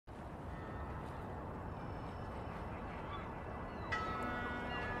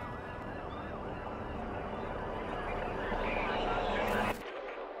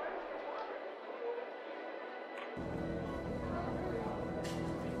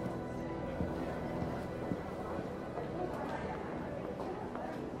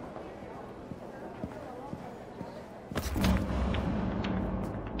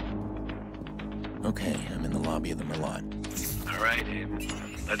lobby of the Merlot. All right,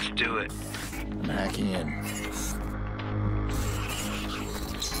 let's do it. I'm hacking in.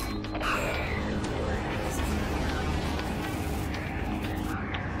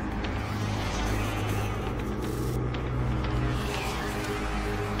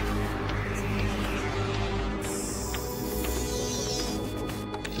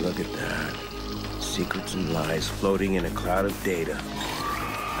 Look at that. Secrets and lies floating in a cloud of data.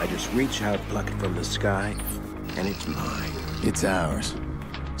 I just reach out, pluck it from the sky, and it's mine. It's ours.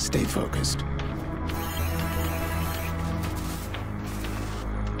 Stay focused.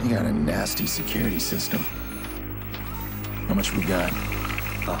 You got a nasty security system. How much we got?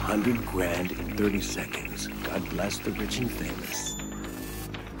 100 grand in 30 seconds. God bless the rich and famous.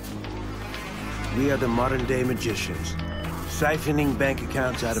 We are the modern-day magicians, siphoning bank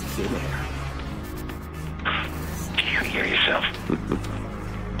accounts out of thin air. Do you hear yourself?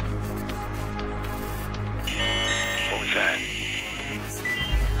 What was that?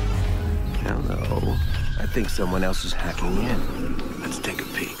 Hello. I think someone else is hacking in. Let's take a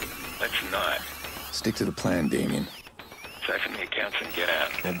peek. Let's not. Stick to the plan, Damien. Siphon the accounts and get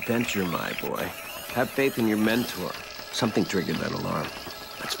out. Adventure, my boy. Have faith in your mentor. Something triggered that alarm.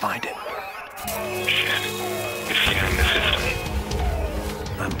 Let's find it. Shit. It's scanning the system.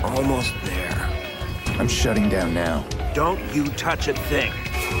 I'm almost there. I'm shutting down now. Don't you touch a thing.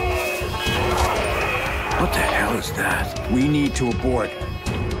 What the hell is that? We need to abort.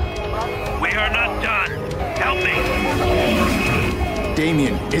 We are not done. Help me.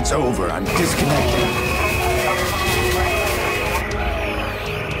 Damien, it's over. I'm disconnecting.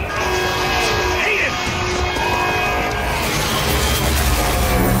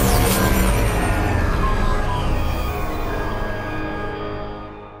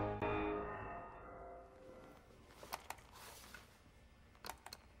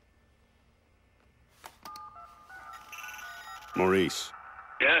 Maurice,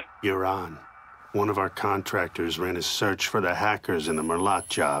 Yeah? you're on. One of our contractors ran a search for the hackers in the Merlot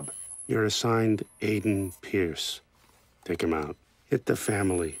job. You're assigned Aiden Pierce. Take him out. Hit the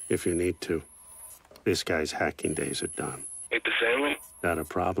family if you need to. This guy's hacking days are done. Hit the family? That a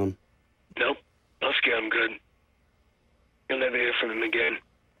problem? Nope. I'll scare him good. You'll never hear from him again.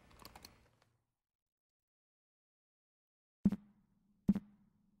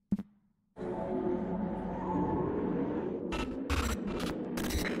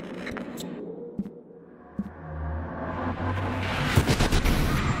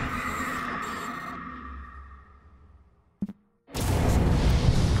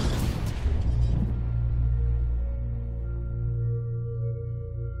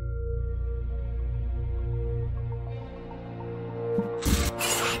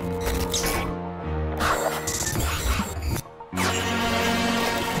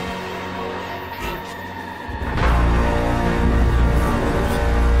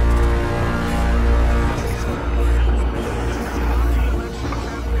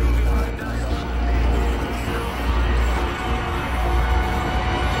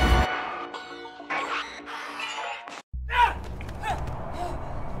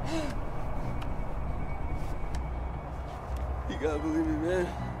 You gotta believe me, man.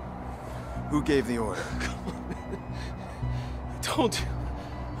 Who gave the order? I told you.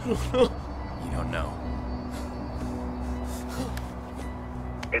 I don't know. You don't know.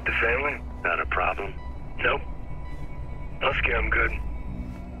 Hit the family? That a problem? Nope. I'll scare him good.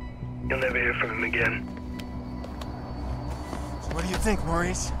 You'll never hear from him again. So what do you think,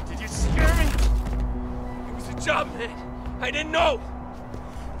 Maurice? Did you scare me? It was a job, man. I didn't know.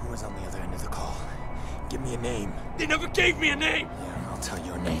 Who was on the other end of the call? Give me a name. They never gave me a name. Yeah, I'll tell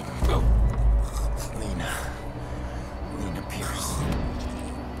your name. Lena. Lena Pierce.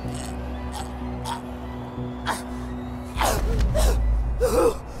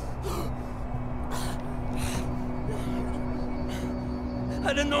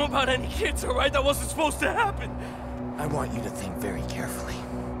 I didn't know about any kids, all right? That wasn't supposed to happen. I want you to think very carefully.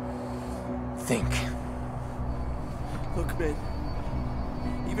 Think. Look, man.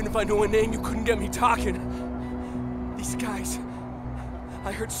 Even if I knew a name, you couldn't get me talking. These guys...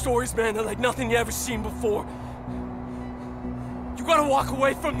 I heard stories, man, that like nothing you ever seen before. You gotta walk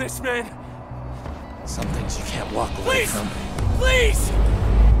away from this, man. Some things you can't walk away Please! from. Please!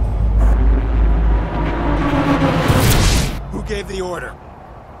 Who gave the order?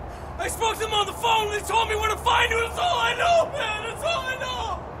 I spoke to them on the phone and they told me where to find you. That's all I know, man. That's all I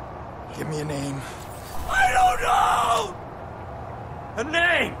know. Give me a name. I don't know! A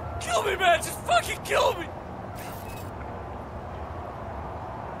name! Kill me, man. Just fucking kill me.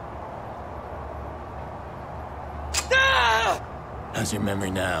 Ah! How's your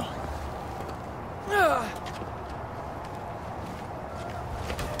memory now? Ah!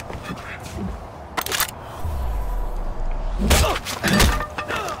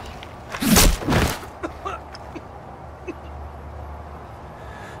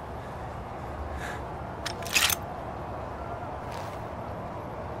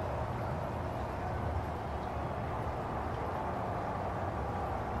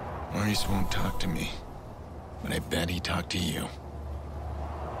 Maurice won't talk to me, but I bet he talked to you.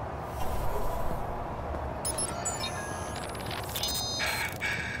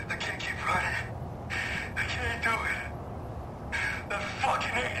 I can't keep running. I can't do it. That fucking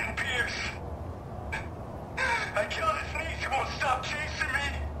Aiden Pierce. I killed his niece. He won't stop chasing me.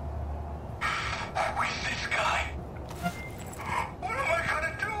 Where's this guy? What am I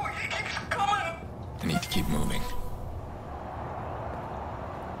gonna do? He keeps coming. I need to keep moving.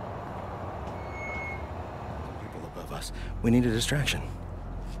 People above us. We need a distraction.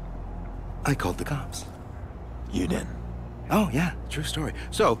 I called the cops. You did. Oh, yeah, true story.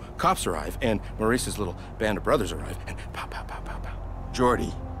 So, cops arrive, and Maurice's little band of brothers arrive, and pow, pow, pow, pow, pow.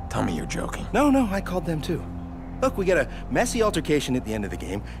 Jordi, tell me you're joking. No, I called them too. Look, we get a messy altercation at the end of the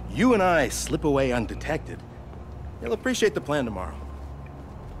game. You and I slip away undetected. You'll appreciate the plan tomorrow.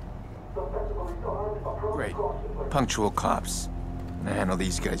 Great. Punctual cops. I handle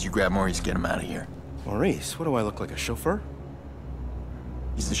these guys. You grab Maurice, get him out of here. Maurice, what do I look like, a chauffeur?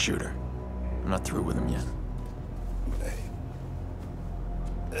 He's the shooter. I'm not through with him yet.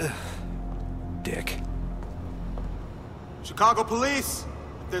 Dick. Chicago Police!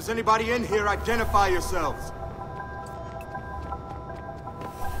 If there's anybody in here, identify yourselves.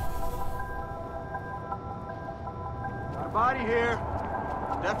 Got a body here.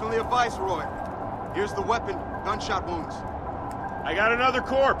 Definitely a Viceroy. Here's the weapon, gunshot wounds. I got another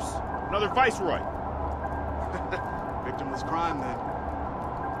corpse. Another Viceroy. Victimless crime, then.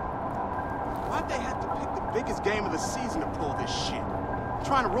 Why'd they have to pick the biggest game of the season to pull this shit?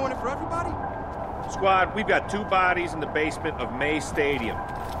 Trying to ruin it for everybody? Squad, we've got 2 bodies in the basement of May Stadium.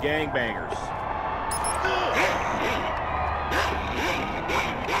 Gangbangers.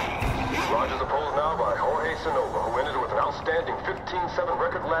 Rogers opposed now by Jorge Sonova, who ended with an outstanding 15-7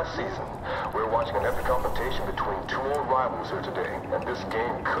 record last season. We're watching an epic confrontation between 2 old rivals here today, and this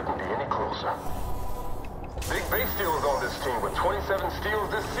game couldn't be any closer. Big base steals on this team with 27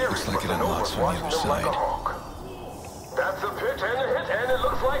 steals this series. Looks like it unlocks from the other side. Like a hawk. That's a pitch and a hit, and it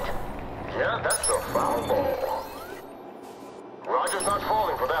looks like... yeah, that's a foul ball. Rogers not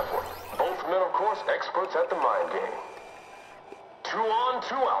falling for that one. Both men, of course, experts at the mind game. 2 on,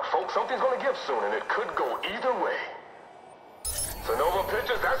 2 out, folks. Something's gonna give soon, and it could go either way. Sonova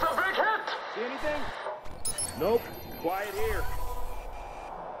pitches, that's a big hit! See anything? Nope. Quiet here.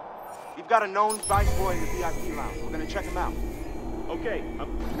 We've got a known Viceroy in the VIP lounge. We're gonna check him out. Okay.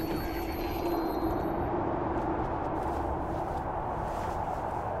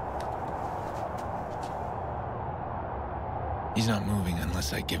 He's not moving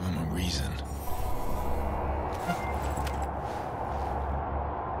unless I give him a reason.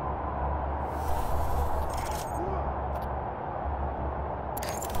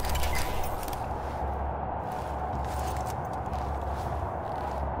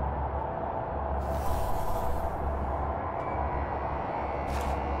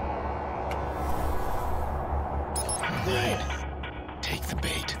 Take the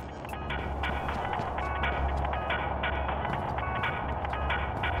bait.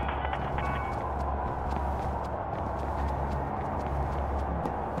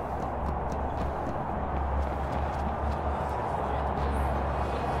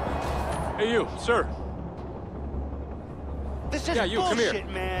 Hey, you, sir. This is Yeah, you, come bullshit, here.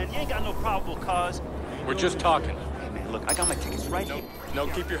 man. You ain't got no probable cause. We're just talking. Hey, man, look, I got my tickets right here. No,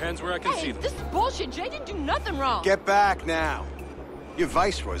 keep your hands where I can see Hey, them. this is bullshit. Jay didn't do nothing wrong. Get back now. You're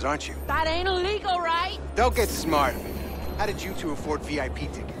Viceroys, aren't you? That ain't illegal, right? Don't get smart. How did you 2 afford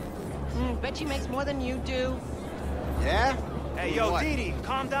VIP tickets? Bet she makes more than you do. Yeah? Hey, yo, What? Dee Dee,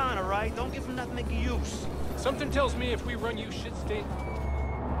 calm down, all right? Don't give him nothing to make a use. Something tells me if we run you shit stain.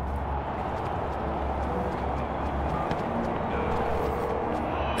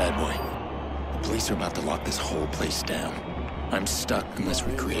 Bad boy. The police are about to lock this whole place down. I'm stuck unless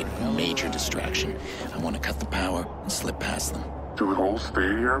we create a major distraction. I want to cut the power and slip past them. To the whole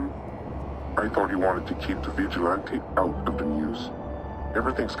stadium? I thought you wanted to keep the vigilante out of the news.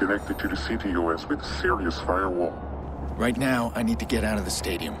 Everything's connected to the CTOS with a serious firewall. Right now, I need to get out of the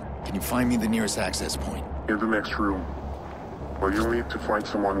stadium. Can you find me the nearest access point? In the next room. Well, you'll need to find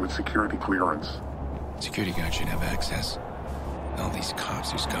someone with security clearance. Security guard should have access. All these cops,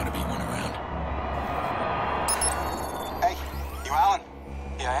 there's gotta be one around. Hey, you Alan?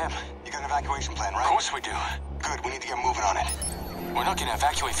 Yeah, I am. You got an evacuation plan, right? Of course we do. Good, we need to get moving on it. We're not gonna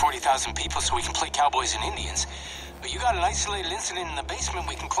evacuate 40,000 people so we can play cowboys and Indians. But you got an isolated incident in the basement,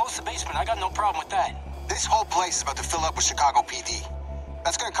 we can close the basement. I got no problem with that. This whole place is about to fill up with Chicago PD.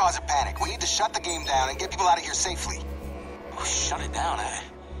 That's gonna cause a panic. We need to shut the game down and get people out of here safely. Oh, shut it down,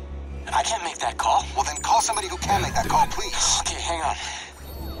 I can't make that call. Well, then call somebody who can make that call, please. Okay, hang on.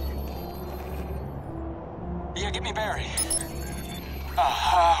 Yeah, get me Barry.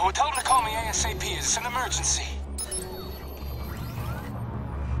 Well, tell him to call me ASAP. It's an emergency.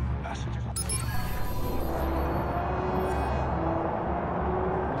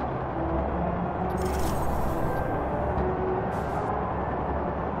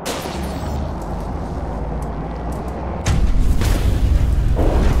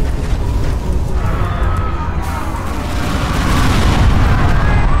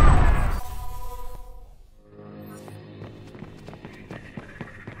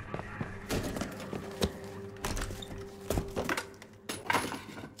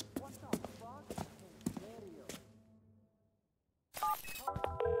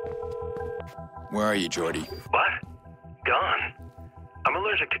 Where are you, Jordy? What? Gone. I'm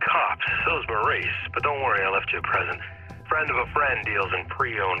allergic to cops, so's Maurice, but don't worry, I left you a present. Friend of a friend deals in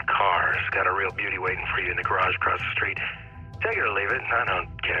pre-owned cars. Got a real beauty waiting for you in the garage across the street. Take it or leave it, I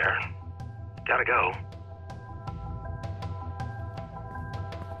don't care. Gotta go.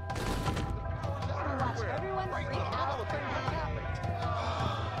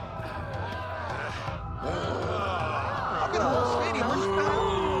 Look at the whole stadium just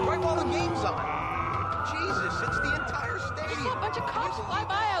packed right while the game's on. Jesus, it's the entire stadium. There's a bunch of cops fly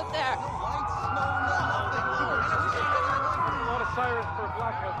by out there. No lights, nothing. A lot of sirens for a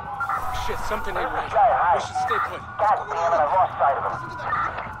blackout. Shit, something ain't right. We should stay put. God damn it, I lost sight of him.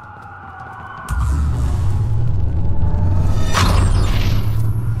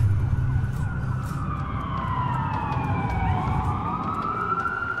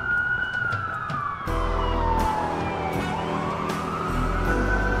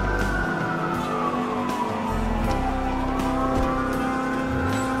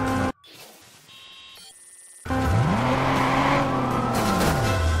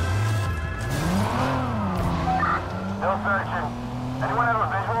 Still searching. Anyone have a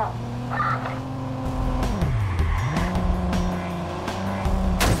visual?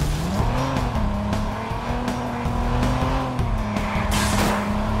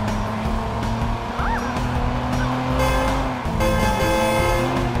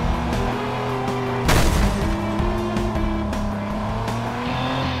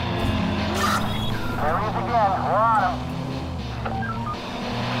 There he is again. We're on him.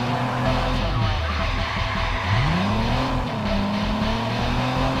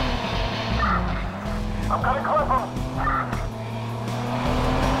 I'm gonna clip him.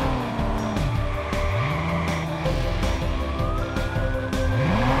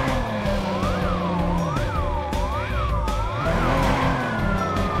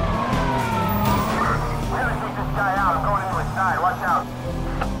 We gotta take this guy out. I'm going into his side. Watch out.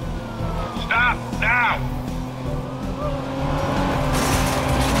 Stop now!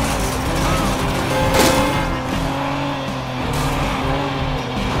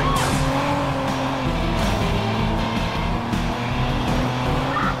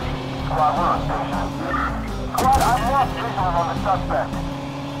 Squad, we're on station. Squad, I've lost visual on the suspect.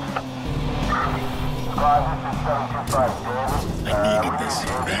 Squad, this is 725, David. I needed this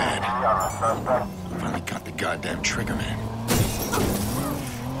so bad. On the suspect. Finally got the goddamn trigger, man.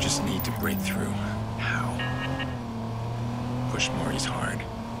 Just need to break through. How? Push Maurice hard.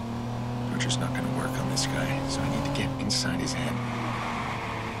 Torture's not gonna work on this guy, so I need to get inside his head.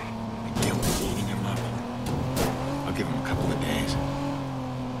 The guilt is eating him up. I'll give him a couple of days.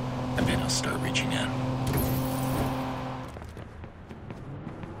 And then I'll start reaching out.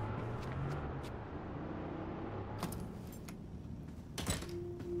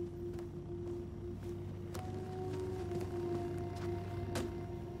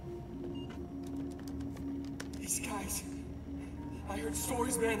 These guys. I heard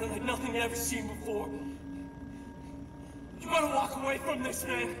stories, man, that like nothing you ever seen before. You gotta walk away from this,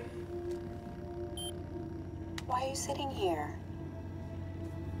 man. Why are you sitting here?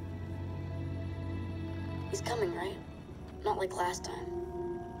 He's coming, right? Not like last time.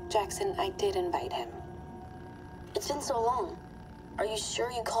 Jackson, I did invite him. It's been so long. Are you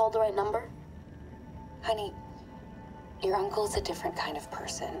sure you called the right number? Honey, your uncle's a different kind of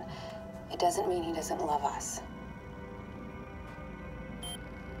person. It doesn't mean he doesn't love us.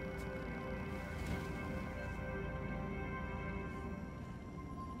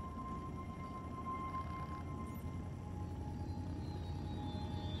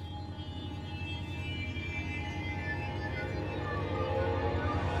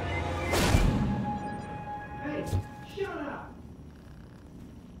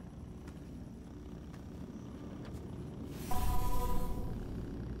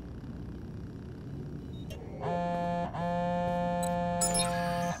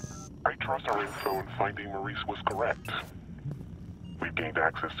 I trust our info in finding Maurice was correct. We've gained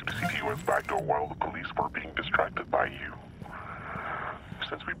access to the CTOS backdoor while the police were being distracted by you.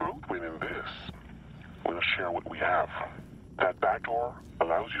 Since we both win in this, we'll share what we have. That backdoor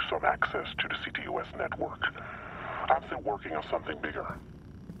allows you some access to the CTOS network. I'm still working on something bigger.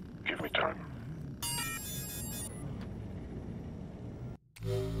 Give me time.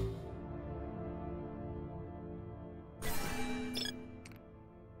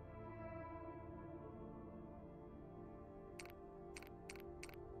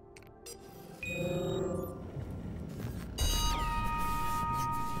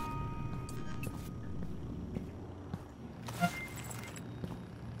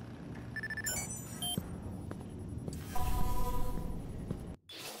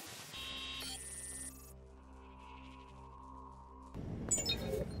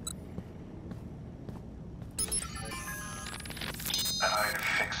 I hired a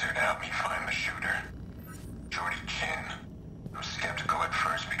fixer to help me find the shooter. Jordy Chin. I'm skeptical at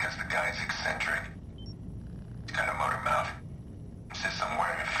first because the guy's eccentric. He's got a motor mouth. Says I'm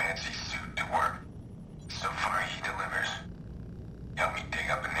wearing a fancy suit to work. So far he delivers. Help me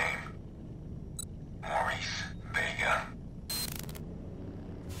dig up a name. Maurice Vega.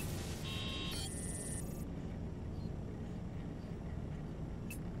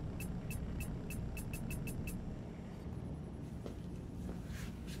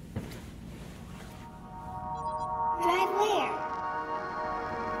 Drive where?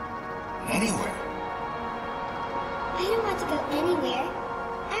 Anywhere. I don't want to go anywhere.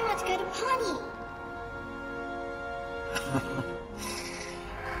 I want to go to Pawnee.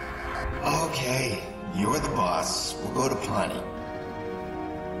 Okay, you're the boss. We'll go to Pawnee.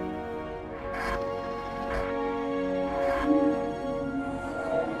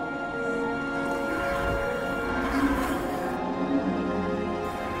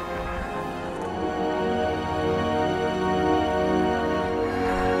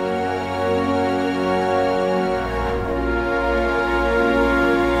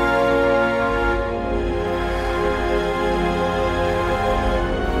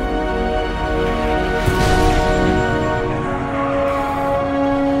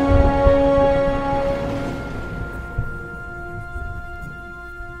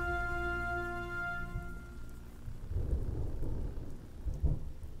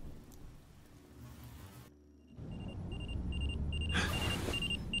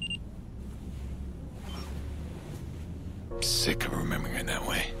 Sick of remembering her that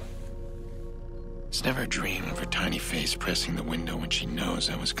way. It's never a dream of her tiny face pressing the window when she knows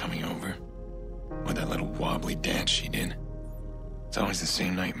I was coming over. Or that little wobbly dance she did. It's always the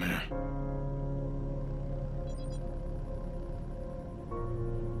same nightmare.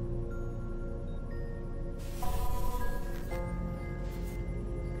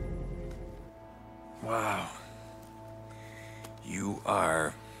 Wow. You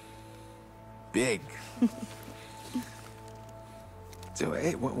are big. So,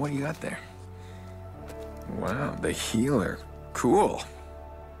 hey, what do you got there? Wow, the healer. Cool.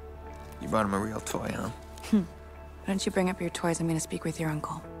 You brought him a real toy, huh? Why don't you bring up your toys? I'm gonna speak with your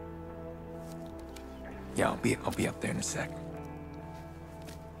uncle. Yeah, I'll be up there in a sec.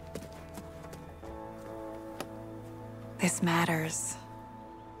 This matters.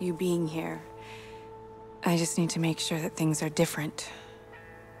 You being here. I just need to make sure that things are different.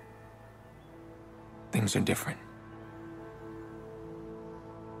 Things are different.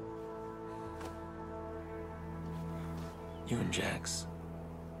 You and Jax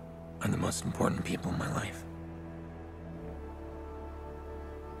are the most important people in my life.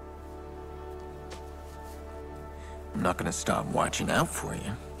 I'm not gonna stop watching out for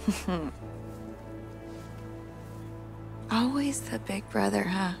you. Always the big brother,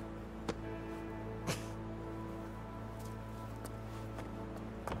 huh?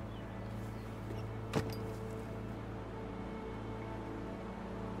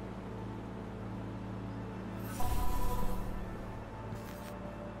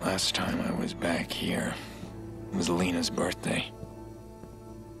 Last time I was back here, it was Lena's birthday.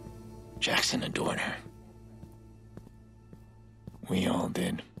 Jackson adored her. We all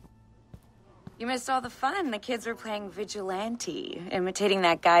did. You missed all the fun. The kids were playing Vigilante, imitating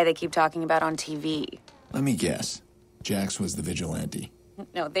that guy they keep talking about on TV. Let me guess. Jax was the vigilante.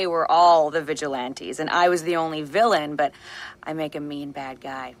 No, they were all the vigilantes, and I was the only villain, but I make a mean bad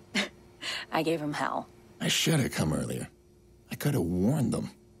guy. I gave him hell. I should have come earlier. I could have warned them.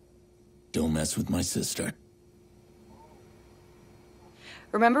 Don't mess with my sister.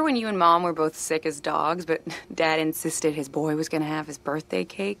 Remember when you and Mom were both sick as dogs, but Dad insisted his boy was gonna have his birthday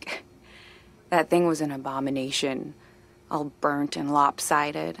cake? That thing was an abomination. All burnt and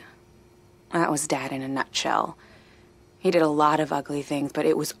lopsided. That was Dad in a nutshell. He did a lot of ugly things, but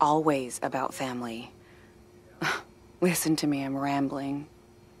it was always about family. Listen to me, I'm rambling.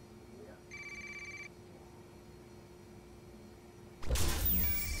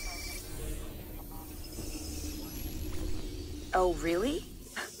 Oh, really?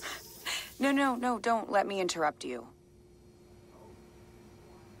 No, don't let me interrupt you.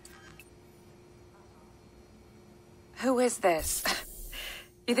 Who is this?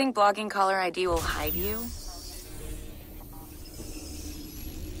 You think blogging caller ID will hide you?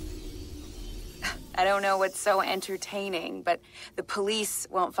 I don't know what's so entertaining, but the police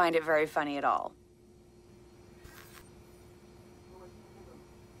won't find it very funny at all.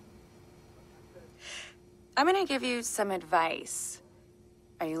 I'm gonna give you some advice.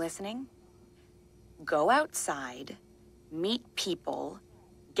 Are you listening? Go outside, meet people,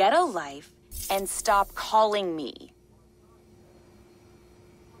 get a life, and stop calling me.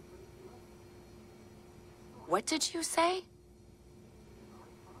 What did you say?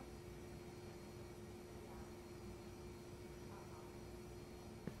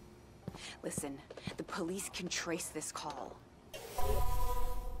 Listen, the police can trace this call.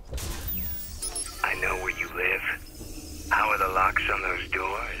 I know where you live. How are the locks on those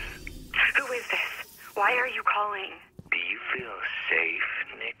doors? Who is this? Why are you calling? Do you feel safe,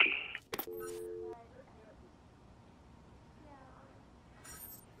 Nikki?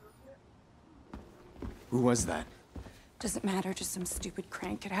 Who was that? Doesn't matter, just some stupid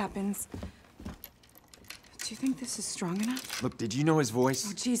crank. It happens. Do you think this is strong enough? Look, did you know his voice?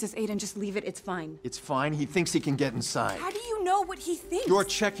 Oh, Jesus, Aiden, just leave it. It's fine. It's fine. He thinks he can get inside. How do you know what he thinks? You're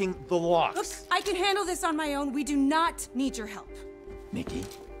checking the locks. Look, I can handle this on my own. We do not need your help. Nikki,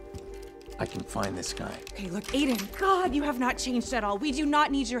 I can find this guy. Okay, look, Aiden, God, you have not changed at all. We do not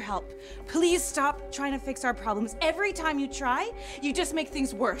need your help. Please stop trying to fix our problems. Every time you try, you just make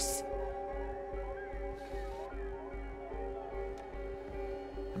things worse.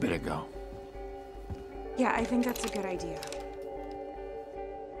 I better go. Yeah, I think that's a good idea.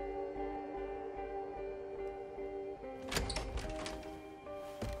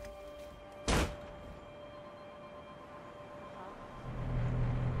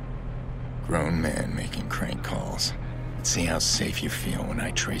 Grown man making crank calls. Let's see how safe you feel when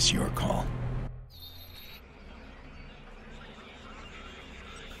I trace your call.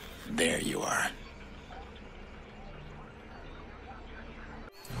 There you are.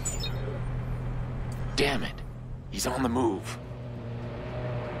 Damn it. He's on the move.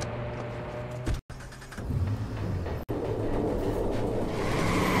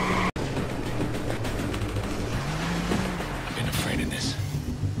 I've been afraid of this.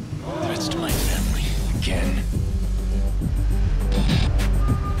 Threats to my family. Again.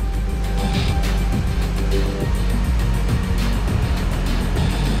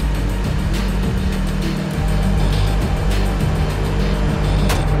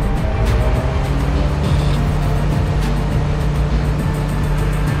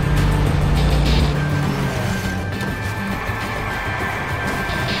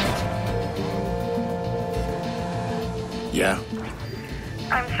 Yeah?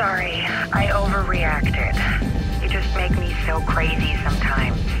 I'm sorry. I overreacted. You just make me so crazy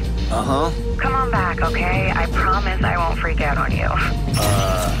sometimes. Uh-huh. Come on back, okay? I promise I won't freak out on you.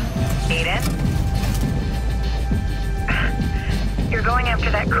 Aiden? You're going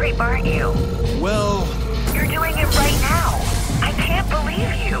after that creep, aren't you? Well... You're doing it right now. I can't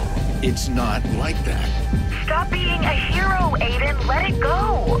believe you. It's not like that. Stop being a hero, Aiden. Let it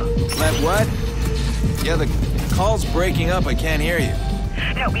go. Let what? Yeah, the call's breaking up. I can't hear you.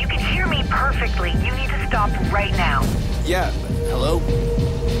 No, you can hear me perfectly. You need to stop right now. Yeah, hello?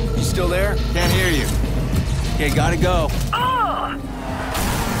 You still there? Can't hear you. Okay, gotta go. Oh!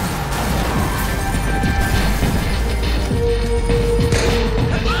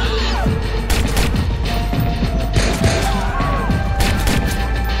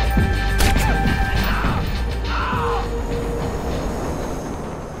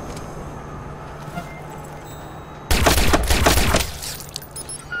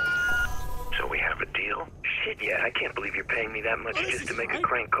 So we have a deal? Shit, yeah, I can't believe you're paying me that much just to make a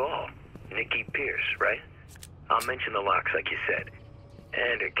crank call. Nikki Pierce, right? I'll mention the locks like you said.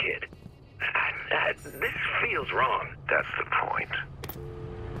 And her kid. This feels wrong. That's the point.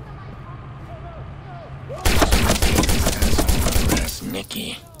 That's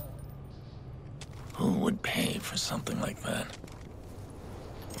Nikki. Who would pay for something like that?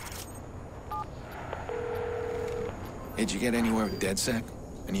 Hey, did you get anywhere with DedSec?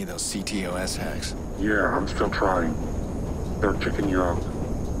 Any of those CTOS hacks? Yeah, I'm still trying. They're kicking you out.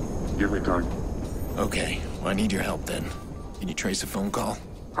 Give me time. Okay, well, I need your help then. Can you trace a phone call?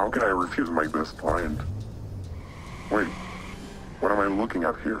 How can I refuse my best client? Wait, what am I looking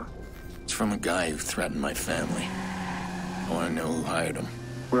at here? It's from a guy who threatened my family. I want to know who hired him.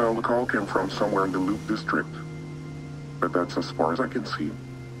 Well, the call came from somewhere in the Loop District. But that's as far as I can see.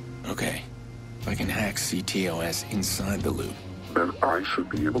 Okay. If I can hack CTOS inside the Loop, then I should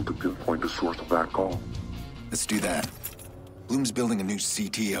be able to pinpoint the source of that call. Let's do that. Bloom's building a new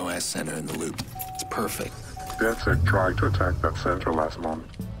CTOS center in the Loop. It's perfect. DedSec tried to attack that center last month.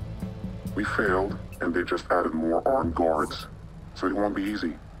 We failed, and they just added more armed guards. So it won't be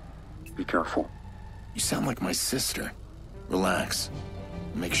easy. Be careful. You sound like my sister. Relax.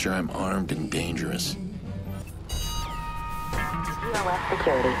 Make sure I'm armed and dangerous. CTOS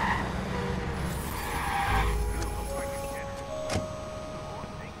security.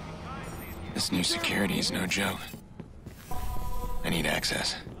 This new security is no joke. I need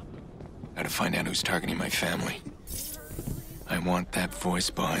access. Gotta find out who's targeting my family. I want that voice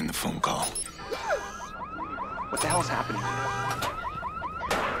behind the phone call. What the hell's happening?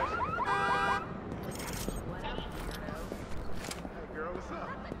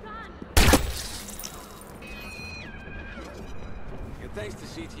 Thanks to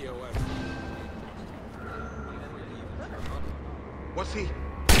CTOS. What's he?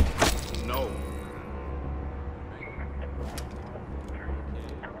 No.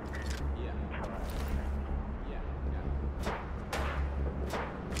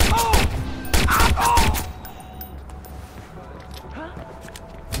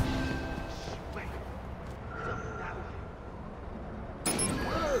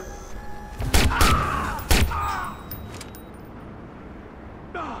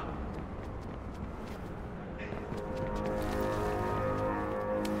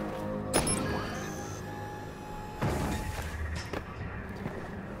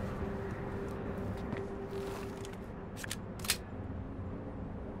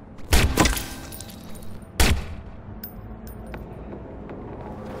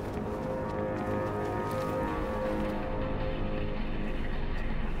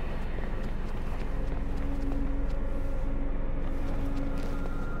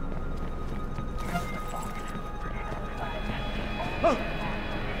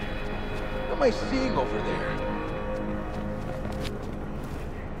 What am I seeing over there?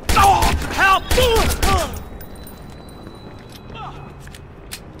 Oh, help!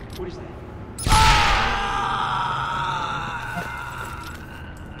 What is that?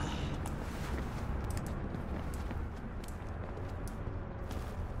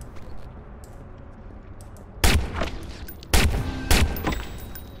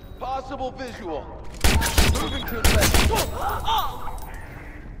 Possible visual. Moving to the left.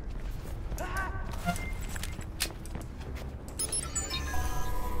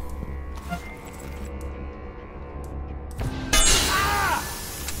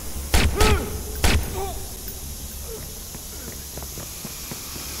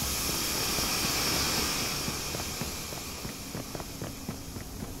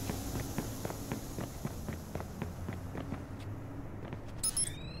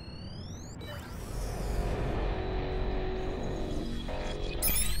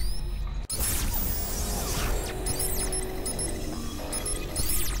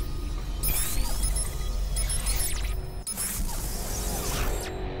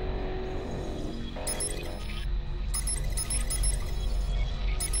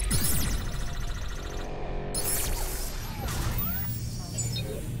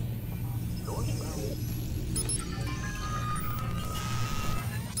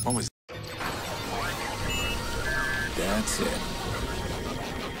 What was... That's it.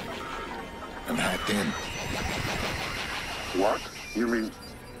 I'm hacked in. What? You mean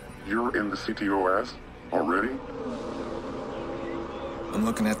you're in the CTOS already? I'm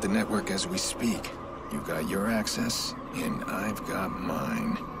looking at the network as we speak. You've got your access, and I've got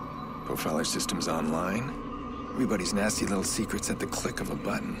mine. Profiler system's online. Everybody's nasty little secrets at the click of a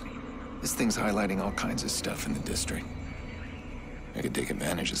button. This thing's highlighting all kinds of stuff in the district. I could take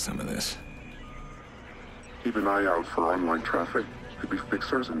advantage of some of this. Keep an eye out for online traffic. Could be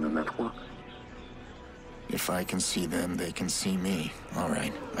fixers in the network. If I can see them, they can see me. All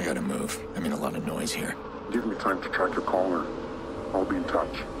right, I gotta move. I mean, a lot of noise here. Give me time to track your caller. I'll be in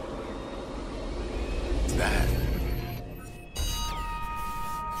touch. What's that?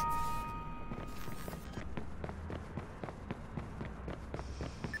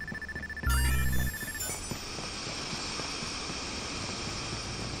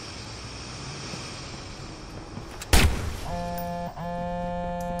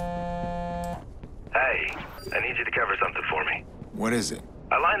 Hey, I need you to cover something for me. What is it?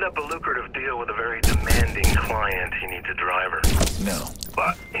 I lined up a lucrative deal with a very demanding client. He needs a driver. No.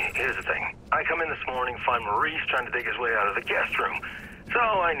 But here's the thing. I I come in this morning, find Maurice trying to dig his way out of the guest room. So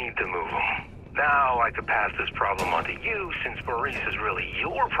I need to move him. Now I could pass this problem on to you, since Maurice is really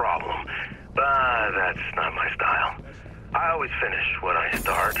your problem. But that's not my style. I always finish what I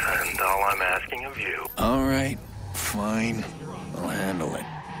start, and all I'm asking of you... All right, fine. I'll handle it.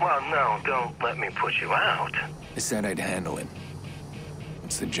 Well, no, don't let me put you out. I said I'd handle it.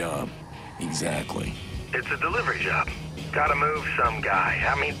 What's the job? Exactly. It's a delivery job. Gotta move some guy.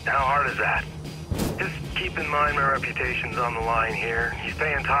 I mean, how hard is that? Just keep in mind my reputation's on the line here. He's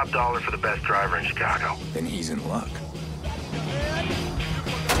paying top dollar for the best driver in Chicago. Then he's in luck.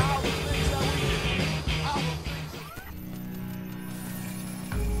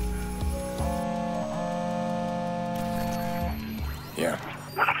 Yeah.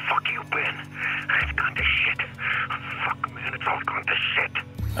 Where the fuck you been? It's gone to shit. Fuck, man, it's all gone to shit.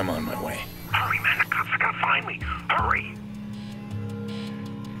 I'm on my way. Hurry, man, the cops are gonna find me. Hurry!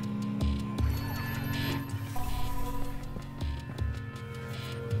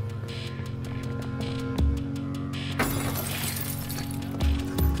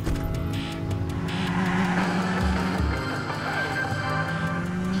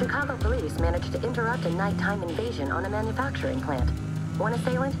 Chicago police managed to interrupt a nighttime invasion on a manufacturing plant. One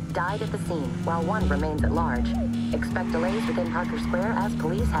assailant died at the scene, while one remains at large. Expect delays within Parker Square as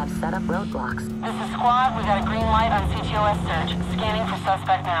police have set up roadblocks. This is Squad. We got a green light on CTOS search. Scanning for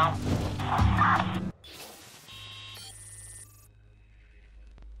suspect now.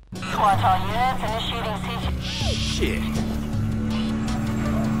 Squad to all units, initiating CTOS. Shit.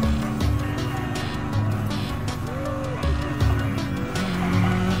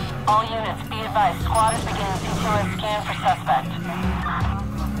 All units, be advised. Squad is beginning CTOS scan for suspect.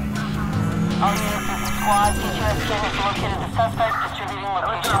 All units, this is Squad. CTOS scan has located the suspect, distributing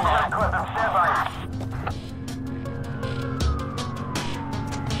location now.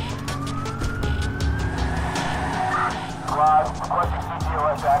 Squad, requesting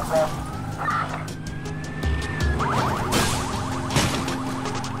CTOS access.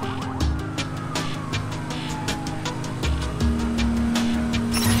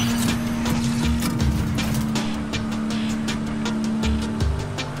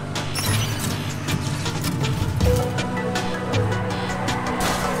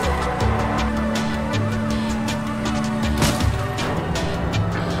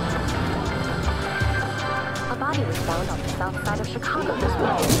 Chicago this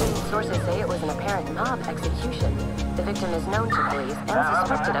morning. Sources say it was an apparent mob execution. The victim is known to police and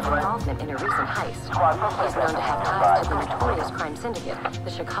suspected of involvement in a recent heist. He is known to have ties to the notorious crime syndicate,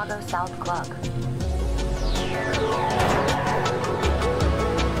 the Chicago South Club.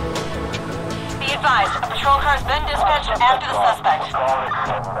 Be advised, a patrol car has been dispatched after the suspect.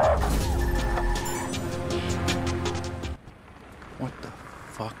 What the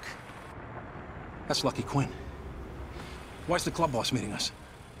fuck? That's Lucky Quinn. Why's the club boss meeting us?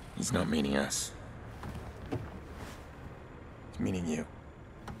 He's not meeting us. He's meeting you.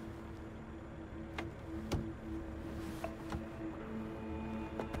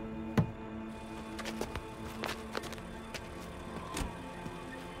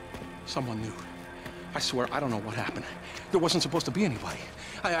 Someone knew. I swear, I don't know what happened. There wasn't supposed to be anybody.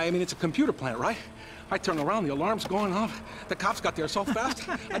 I mean, it's a computer plant, right? I turn around, the alarm's going off. The cops got there so fast.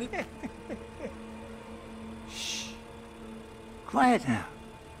 I didn't... Quiet now.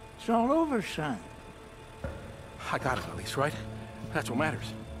 It's all over, son. I got it at least, right? That's what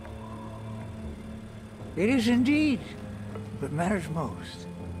matters. It is indeed what matters most.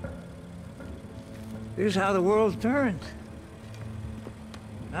 Here's how the world turns.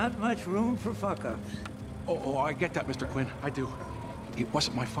 Not much room for fuck-ups. Oh, I get that, Mr. Quinn. I do. It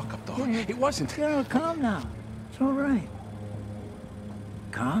wasn't my fuck-up, though. It wasn't. Calm now. It's all right.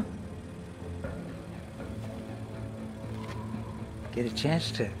 Calm? Get a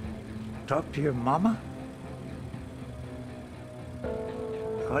chance to talk to your mama?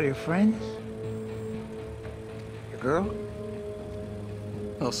 Call your friends? Your girl?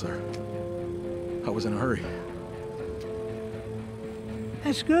 No, sir. I was in a hurry.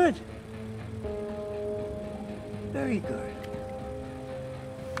 That's good. Very good.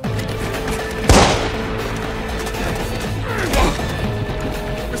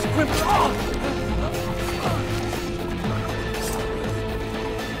 Mr. Quinn! Oh!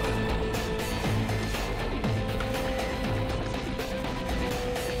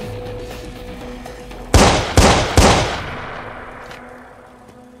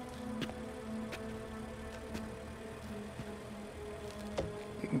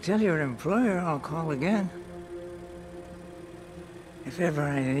 Tell your employer I'll call again. If ever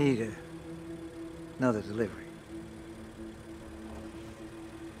I need another delivery.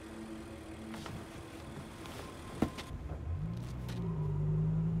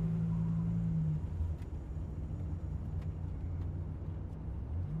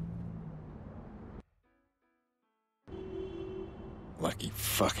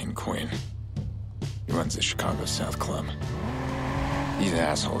 fucking Quinn. He runs the Chicago South Club. These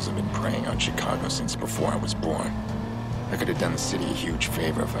assholes have been preying on Chicago since before I was born. I could have done the city a huge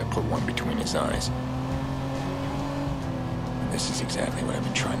favor if I put one between his eyes. And this is exactly what I've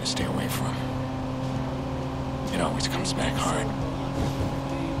been trying to stay away from. It always comes back hard.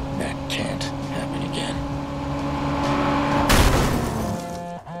 That can't happen again.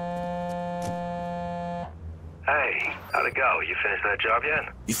 Hey, how'd it go? You finished that job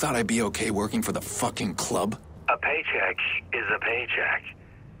yet? You thought I'd be okay working for the fucking club? A paycheck is a paycheck.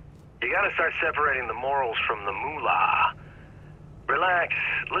 You gotta start separating the morals from the moolah. Relax.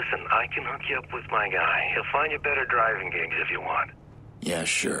 Listen, I can hook you up with my guy. He'll find you better driving gigs if you want. Yeah,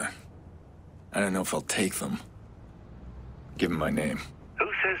 sure. I don't know if I'll take them. Give him my name. Who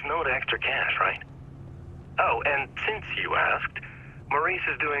says no to extra cash, right? Oh, and since you asked, Maurice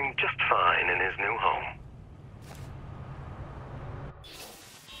is doing just fine in his new home.